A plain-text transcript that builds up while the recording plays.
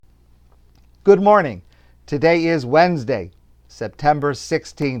Good morning. Today is Wednesday, September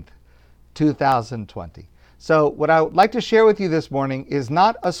 16th, 2020. So what I would like to share with you this morning is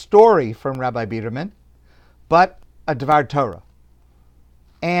not a story from Rabbi Biederman, but a Dvar Torah.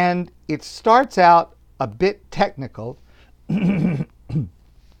 And it starts out a bit technical.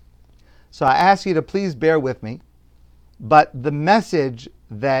 So I ask you to please bear with me. But the message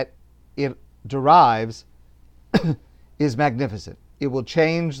that it derives is magnificent. It will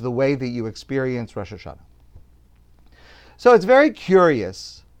change the way that you experience Rosh Hashana. So it's very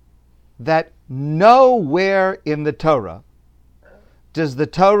curious that nowhere in the Torah does the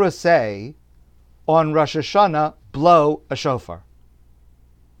Torah say on Rosh Hashanah, blow a shofar.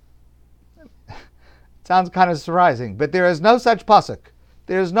 It sounds kind of surprising, but there is no such pasuk.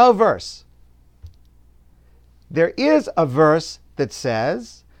 There is no verse. There is a verse that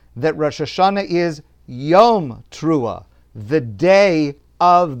says that Rosh Hashanah is Yom Trua, the day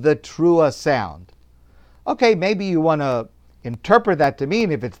of the Trua sound. Okay, maybe you want to interpret that to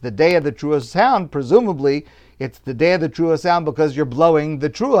mean if it's the day of the Trua sound, presumably it's the day of the Trua sound because you're blowing the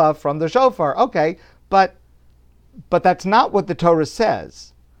Trua from the shofar. Okay, but that's not what the Torah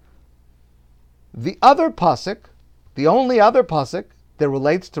says. The other pasuk, the only other pasuk that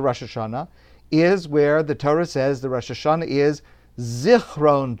relates to Rosh Hashanah, is where the Torah says the Rosh Hashanah is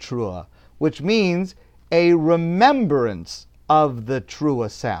Zichron Trua, which means a remembrance of the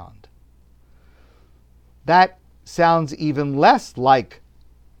Trua sound. That sounds even less like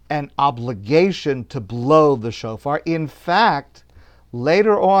an obligation to blow the shofar. In fact,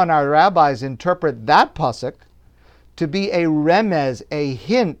 later on our rabbis interpret that pasuk to be a remez, a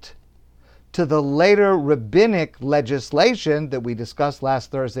hint to the later rabbinic legislation that we discussed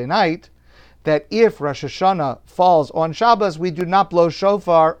last Thursday night, that if Rosh Hashanah falls on Shabbos, we do not blow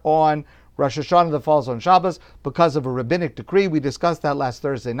shofar on Rosh Hashanah that falls on Shabbos because of a rabbinic decree. We discussed that last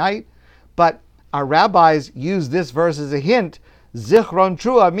Thursday night. But our rabbis use this verse as a hint, Zichron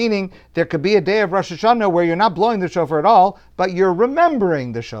Trua, meaning there could be a day of Rosh Hashanah where you're not blowing the shofar at all, but you're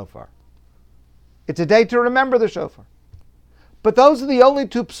remembering the shofar. It's a day to remember the shofar. But those are the only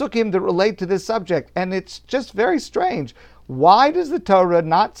two psukim that relate to this subject, and it's just very strange. Why does the Torah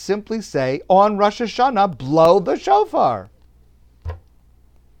not simply say, on Rosh Hashanah, blow the shofar?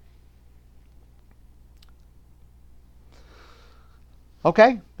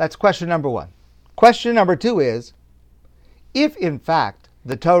 Okay, that's question number one. Question number two is, if in fact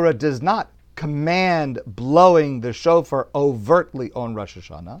the Torah does not command blowing the shofar overtly on Rosh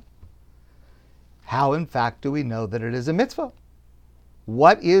Hashanah, how in fact do we know that it is a mitzvah?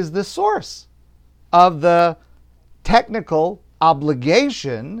 What is the source of the technical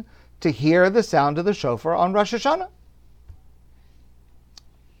obligation to hear the sound of the shofar on Rosh Hashanah?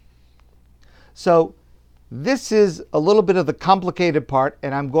 So this is a little bit of the complicated part,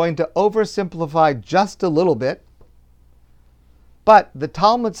 and I'm going to oversimplify just a little bit. But the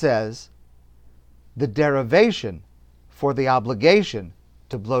Talmud says the derivation for the obligation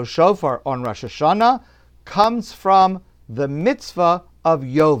to blow shofar on Rosh Hashanah comes from the mitzvah of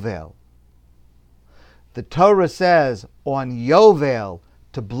Yovel. The Torah says on Yovel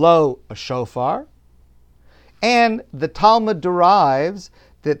to blow a shofar, and the Talmud derives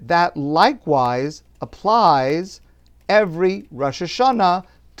that likewise applies every Rosh Hashanah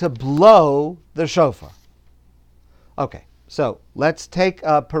to blow the shofar. Okay, so let's take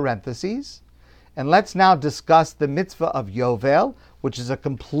a parenthesis, and let's now discuss the mitzvah of Yovel, which is a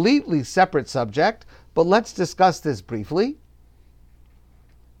completely separate subject, but let's discuss this briefly.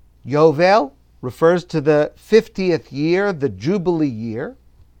 Yovel refers to the 50th year, the Jubilee year.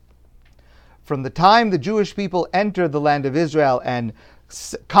 From the time the Jewish people entered the land of Israel and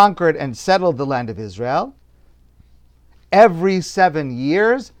conquered and settled the land of Israel, every 7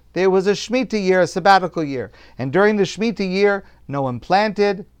 years there was a Shemitah year, a sabbatical year. And during the Shemitah year, no one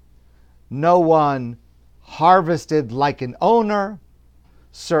planted, no one harvested like an owner,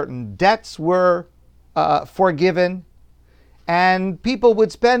 certain debts were forgiven, and people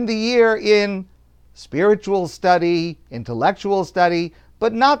would spend the year in spiritual study, intellectual study,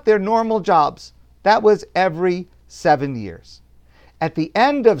 but not their normal jobs. That was every 7 years. At the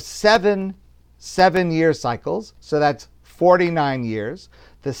end of seven 7-year cycles, so that's 49 years,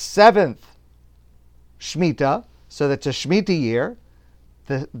 the 7th Shemitah, so that's a Shemitah year,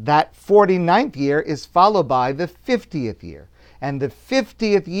 that 49th year is followed by the 50th year. And the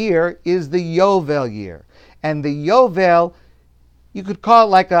 50th year is the Yovel year. And the Yovel, you could call it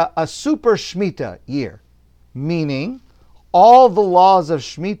like a super Shemitah year, meaning all the laws of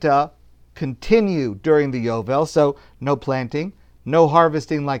Shemitah continue during the Yovel, so no planting, no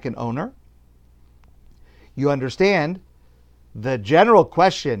harvesting like an owner. You understand, the general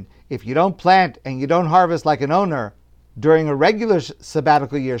question if you don't plant and you don't harvest like an owner during a regular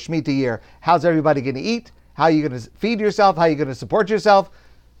sabbatical year, Shemitah year, how's everybody going to eat? How are you going to feed yourself? How are you going to support yourself?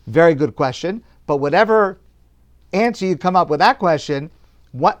 Very good question. But whatever answer you come up with that question,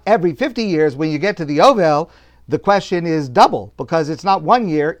 every 50 years when you get to the Yovel, the question is double, because it's not 1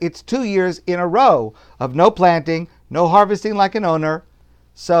 year, it's 2 years in a row of no planting, no harvesting like an owner.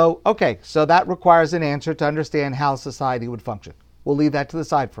 So that requires an answer to understand how society would function. We'll leave that to the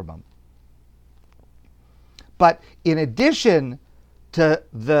side for a moment. But in addition to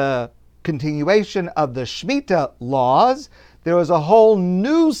the continuation of the Shemitah laws, there was a whole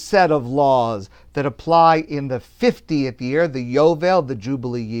new set of laws that apply in the 50th year, the Yovel, the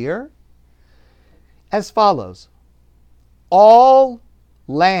Jubilee year, as follows. All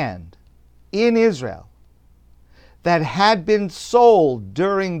land in Israel that had been sold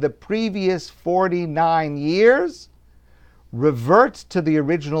during the previous 49 years reverts to the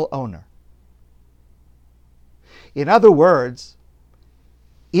original owner. In other words,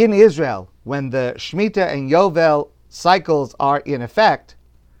 in Israel, when the Shemitah and Yovel cycles are in effect,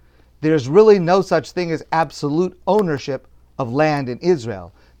 there's really no such thing as absolute ownership of land in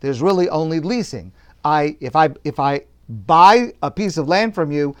Israel. There's really only leasing. If I buy a piece of land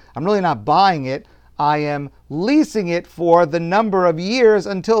from you, I'm really not buying it. I am leasing it for the number of years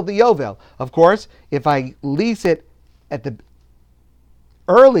until the Yovel. Of course, if I lease it at the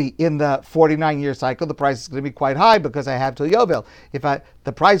early in the 49-year cycle, the price is going to be quite high because I have till Yovel.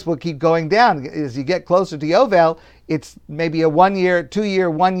 The price will keep going down as you get closer to Yovel. It's maybe a 1 year, 2 year,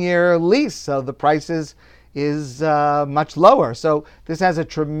 1 year lease, so the price is much lower. So this has a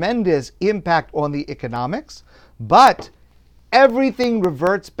tremendous impact on the economics, but everything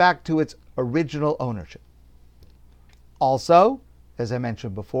reverts back to its original ownership. Also, as I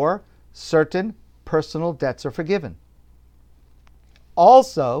mentioned before, certain personal debts are forgiven.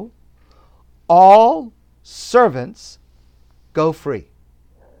 Also, all servants go free.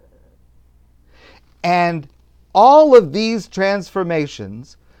 And all of these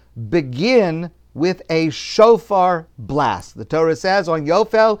transformations begin with a shofar blast. The Torah says on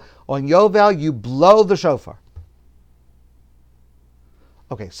Yovel, you blow the shofar.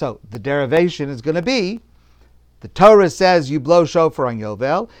 Okay, so the derivation is going to be, the Torah says you blow shofar on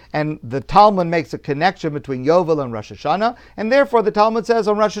Yovel, and the Talmud makes a connection between Yovel and Rosh Hashana, and therefore the Talmud says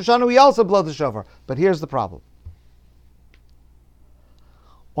on Rosh Hashana we also blow the shofar. But here's the problem.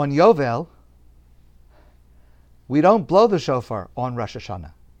 On Yovel, we don't blow the shofar on Rosh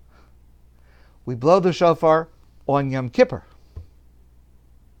Hashana. We blow the shofar on Yom Kippur.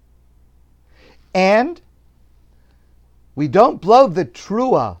 And we don't blow the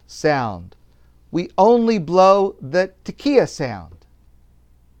trua sound. We only blow the tekiah sound.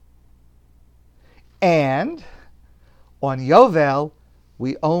 And on Yovel,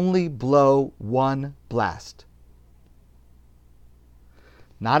 we only blow one blast.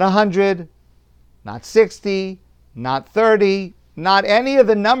 Not 100, not 60, not 30, not any of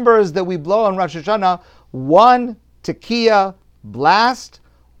the numbers that we blow on Rosh Hashanah. One tekiah blast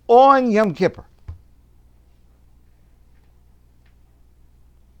on Yom Kippur.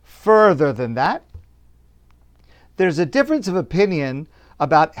 Further than that, there's a difference of opinion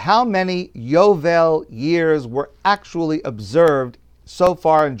about how many Yovel years were actually observed so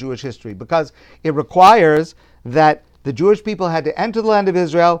far in Jewish history, because it requires that the Jewish people had to enter the land of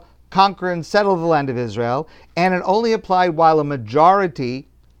Israel, conquer and settle the land of Israel, and it only applied while a majority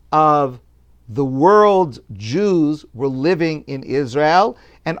of the world's Jews were living in Israel,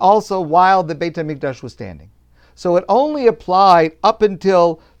 and also while the Beit HaMikdash was standing. So it only applied up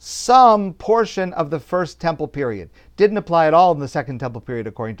until some portion of the first temple period. Didn't apply at all in the second temple period,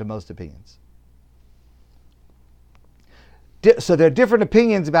 according to most opinions. So there are different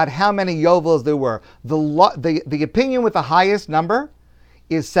opinions about how many Yovels there were. The opinion with the highest number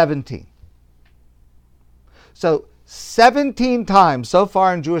is 17. So 17 times so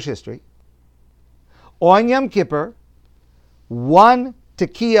far in Jewish history, on Yom Kippur, one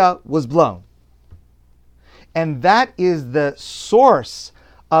tekiah was blown. And that is the source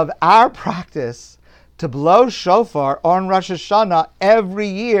of our practice to blow shofar on Rosh Hashanah every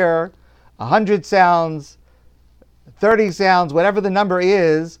year, 100 sounds, 30 sounds, whatever the number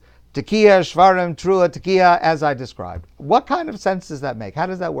is, tekiah, shvarim, trua, tekiah, as I described. What kind of sense does that make? How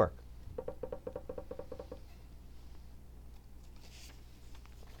does that work?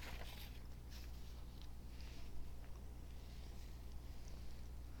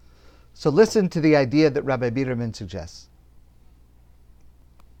 So listen to the idea that Rabbi Biderman suggests.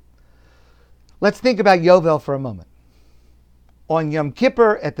 Let's think about Yovel for a moment. On Yom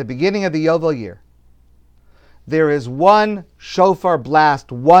Kippur, at the beginning of the Yovel year, there is one shofar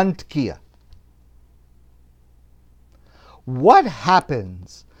blast, one tekiah. What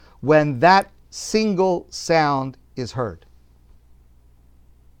happens when that single sound is heard?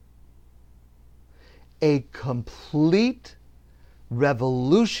 A complete,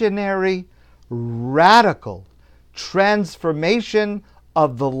 revolutionary, radical transformation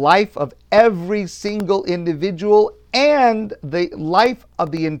of the life of every single individual and the life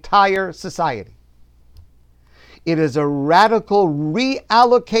of the entire society. It is a radical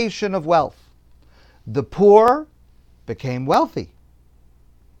reallocation of wealth. The poor became wealthy.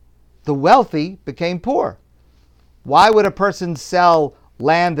 The wealthy became poor. Why would a person sell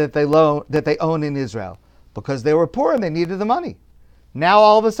land that they own in Israel? Because they were poor and they needed the money. Now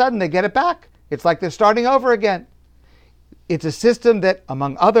all of a sudden they get it back. It's like they're starting over again. It's a system that,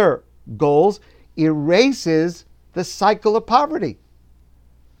 among other goals, erases the cycle of poverty.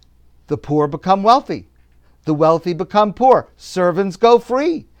 The poor become wealthy. The wealthy become poor. Servants go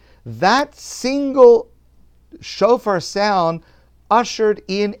free. That single shofar sound ushered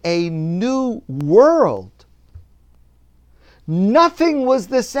in a new world. Nothing was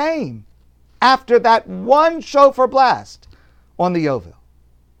the same after that one shofar blast on the Yovel.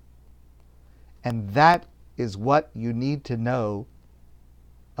 And that is what you need to know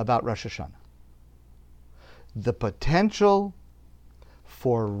about Rosh Hashanah. The potential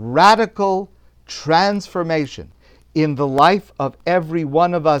for radical transformation in the life of every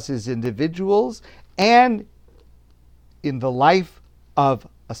one of us as individuals and in the life of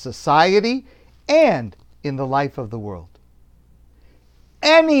a society and in the life of the world.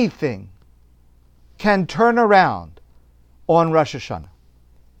 Anything can turn around on Rosh Hashanah.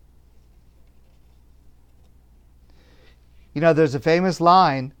 You know, there's a famous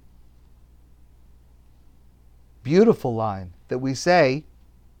line, beautiful line, that we say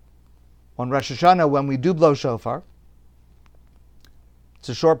on Rosh Hashanah when we do blow shofar. It's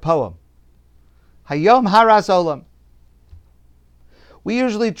a short poem. Hayom haras olam. We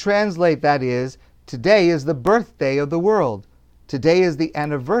usually translate that is, today is the birthday of the world. Today is the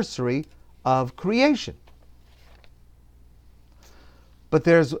anniversary of creation. But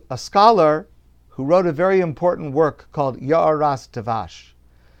there's a scholar who wrote a very important work called Ya'aras Tavash,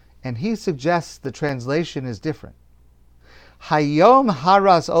 and he suggests the translation is different. Hayom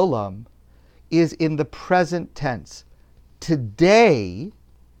haras olam is in the present tense. Today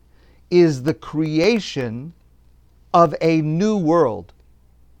is the creation of a new world.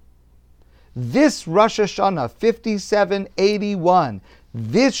 This Rosh Hashanah 5781,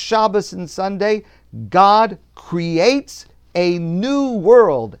 this Shabbos and Sunday, God creates a new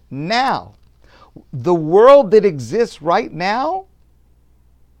world now. The world that exists right now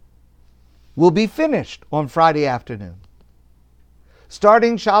will be finished on Friday afternoon.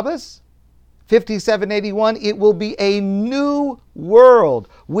 Starting Shabbos 5781, it will be a new world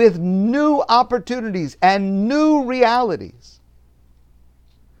with new opportunities and new realities.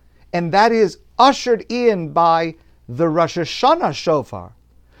 And that is ushered in by the Rosh Hashanah shofar,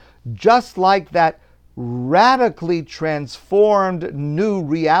 just like that radically transformed new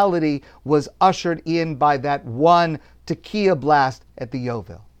reality was ushered in by that one tekiah blast at the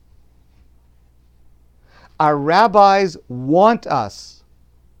Yovel. Our rabbis want us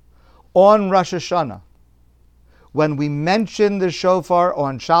on Rosh Hashanah, when we mention the shofar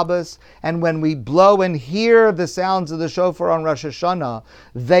on Shabbos and when we blow and hear the sounds of the shofar on Rosh Hashanah,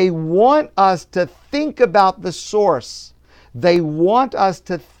 they want us to think about the source. They want us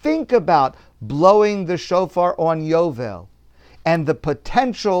to think about blowing the shofar on Yovel and the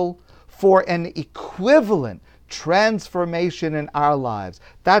potential for an equivalent transformation in our lives.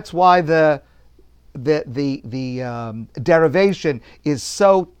 That's why the derivation is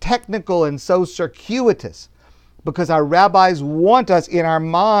so technical and so circuitous, because our rabbis want us in our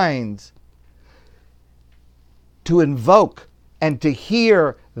minds to invoke and to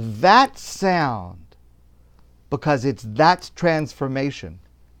hear that sound, because it's that transformation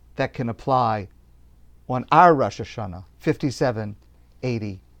that can apply on our Rosh Hashanah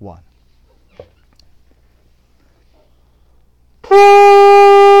 5781.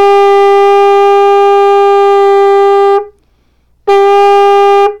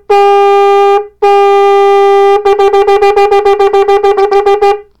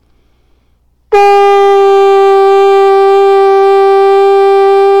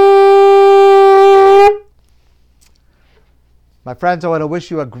 My friends, I want to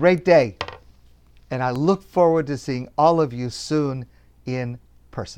wish you a great day, and I look forward to seeing all of you soon in